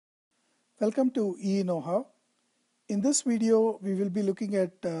Welcome to eKnow-how. In this video, we will be looking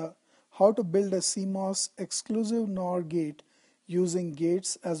at how to build a CMOS exclusive NOR gate using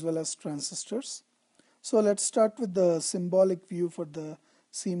gates as well as transistors. So let's start with the symbolic view for the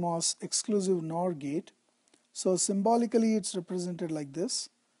CMOS exclusive NOR gate. So symbolically, it's represented like this.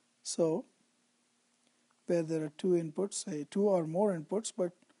 So where there are two inputs, say two or more inputs,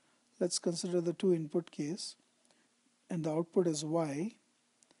 but let's consider the two input case, and the output is Y.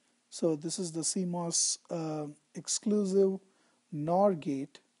 So this is the CMOS exclusive NOR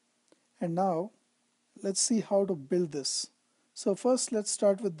gate, and now let's see how to build this. So first let's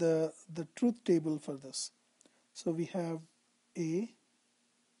start with the truth table for this. So we have A,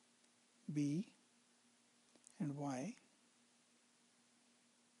 B and Y,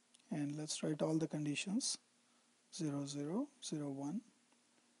 and let's write all the conditions 0 0 0 1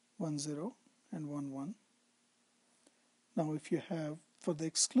 1 0 and 1 1. Now if you have for the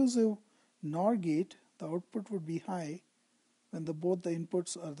exclusive NOR gate, the output would be high when both the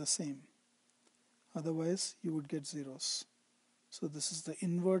inputs are the same. Otherwise, you would get zeros. So this is the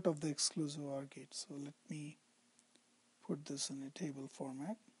invert of the exclusive OR gate. So let me put this in a table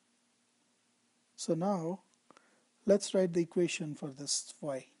format. So now let's write the equation for this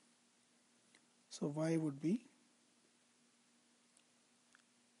Y. So Y would be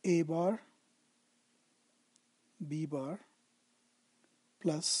A bar B bar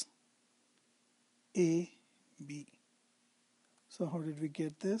plus A B. So how did we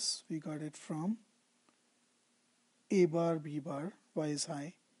get this? We got it from A bar B bar, Y is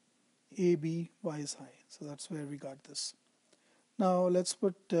high, A B, Y is high. So that's where we got this. Now let's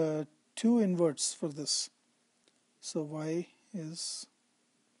put two inverts for this. So Y is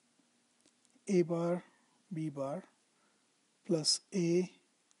A bar B bar plus A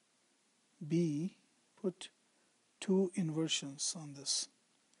B, put two inversions on this.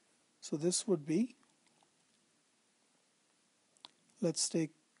 So this would be, let's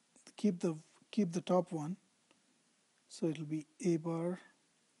keep the top one. So it will be A bar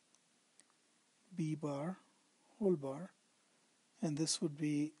B bar whole bar, and this would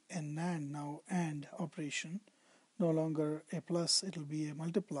be a Nand, now AND operation, no longer a plus, it will be a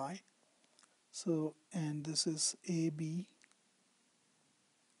multiply. So, and this is AB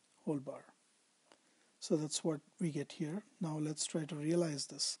whole bar. So that's what we get here. Now let's try to realize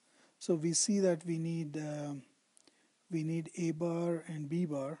this. So we see that we need A bar and B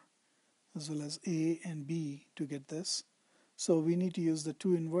bar as well as A and B to get this. So we need to use the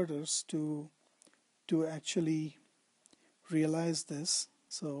two inverters to actually realize this.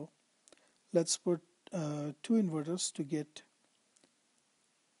 So let's put two inverters to get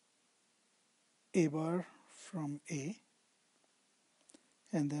A bar from A,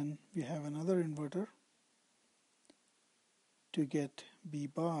 and then we have another inverter to get B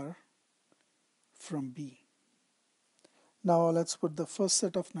bar from B. Now let's put the first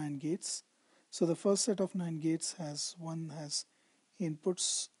set of 9 gates. So the first set of 9 gates has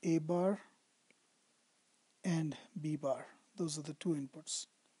inputs A bar and B bar. Those are the two inputs.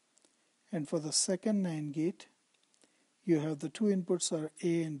 And for the second 9 gate, you have the two inputs are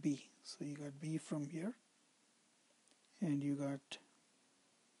A and B. So you got B from here, and you got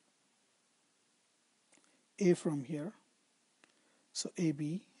A from here. So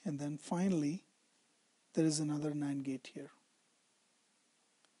AB, and then finally there is another 9 gate here.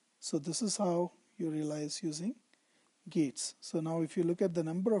 So this is how you realize using gates. So now if you look at the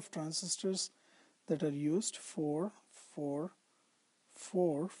number of transistors that are used, 4 for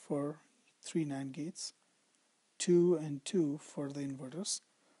 3 NAND gates, 2 and 2 for the inverters,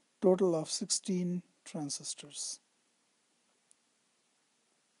 total of 16 transistors.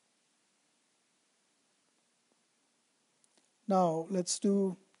 Now let's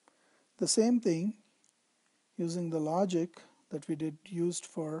do the same thing using the logic that we used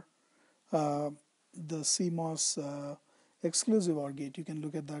for the CMOS exclusive OR gate. You can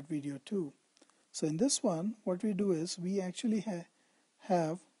look at that video too. So in this one, what we do is we actually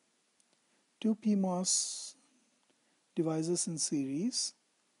have two PMOS devices in series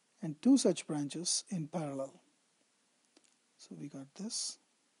and two such branches in parallel. So we got this.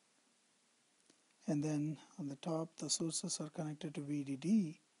 And then on the top, the sources are connected to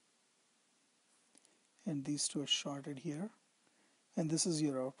VDD, and these two are shorted here, and this is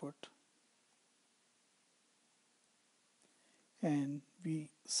your output. And we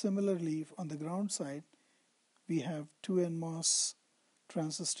similarly on the ground side, we have two NMOS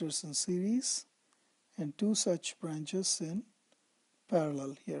transistors in series and two such branches in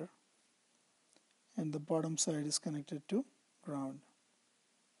parallel here, and the bottom side is connected to ground.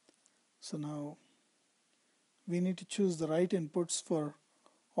 So now we need to choose the right inputs for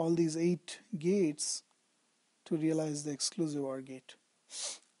all these 8 gates to realize the exclusive OR gate.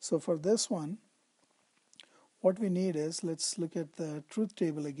 So for this one, what we need is, let's look at the truth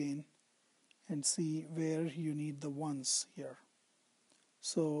table again and see where you need the ones here.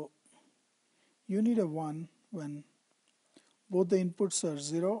 So you need a 1 when both the inputs are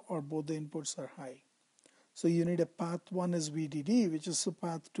 0 or both the inputs are high. So you need a path 1 is VDD, which is a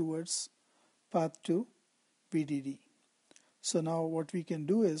path towards path to VDD. So now what we can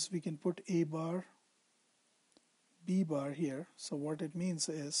do is we can put A bar, B bar here. So what it means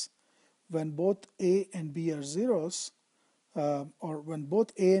is when both A and B are zeros, or when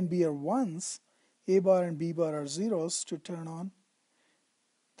both A and B are ones, A bar and B bar are zeros to turn on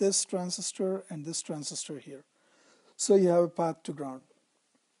this transistor and this transistor here. So you have a path to ground,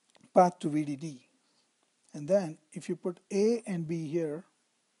 path to VDD. And then if you put A and B here,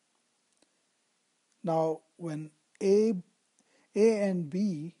 now when A and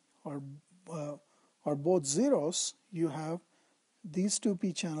B are both zeros, you have these two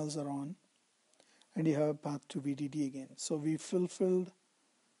P channels are on and you have a path to VDD again. So we fulfilled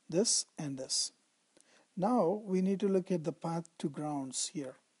this and this. Now we need to look at the path to grounds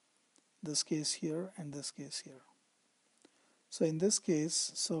here, this case here and this case here. So in this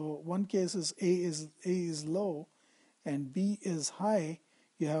case, so one case is A is low and B is high,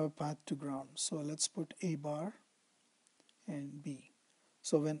 you have a path to ground. So let's put A bar and B.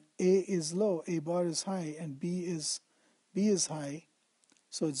 So when A is low, A bar is high and B is high,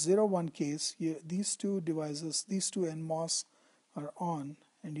 so it's 0, 1 case. These two devices, these two NMOS are on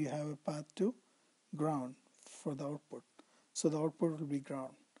and you have a path to ground for the output. So the output will be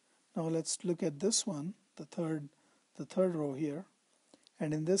ground. Now let's look at this one, the third row here,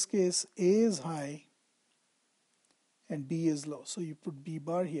 and in this case A is high and B is low, so you put B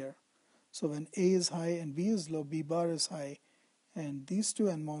bar here. So when A is high and B is low, B bar is high, and these two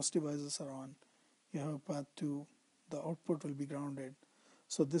NMOS devices are on, you have a path to, the output will be grounded.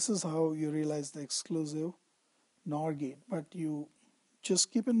 So this is how you realize the exclusive NOR gate. But you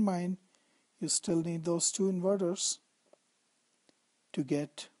just keep in mind, you still need those two inverters to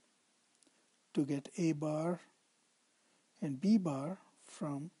get A bar and B bar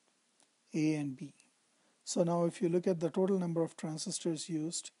from A and B. So now if you look at the total number of transistors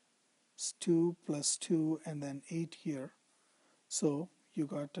used, it's 2 plus 2 and then 8 here. So you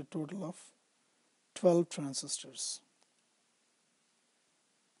got a total of 12 transistors.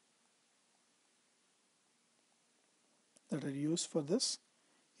 That are used for this,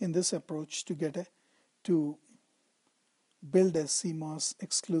 in this approach to build a CMOS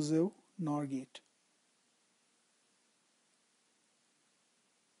exclusive NOR gate.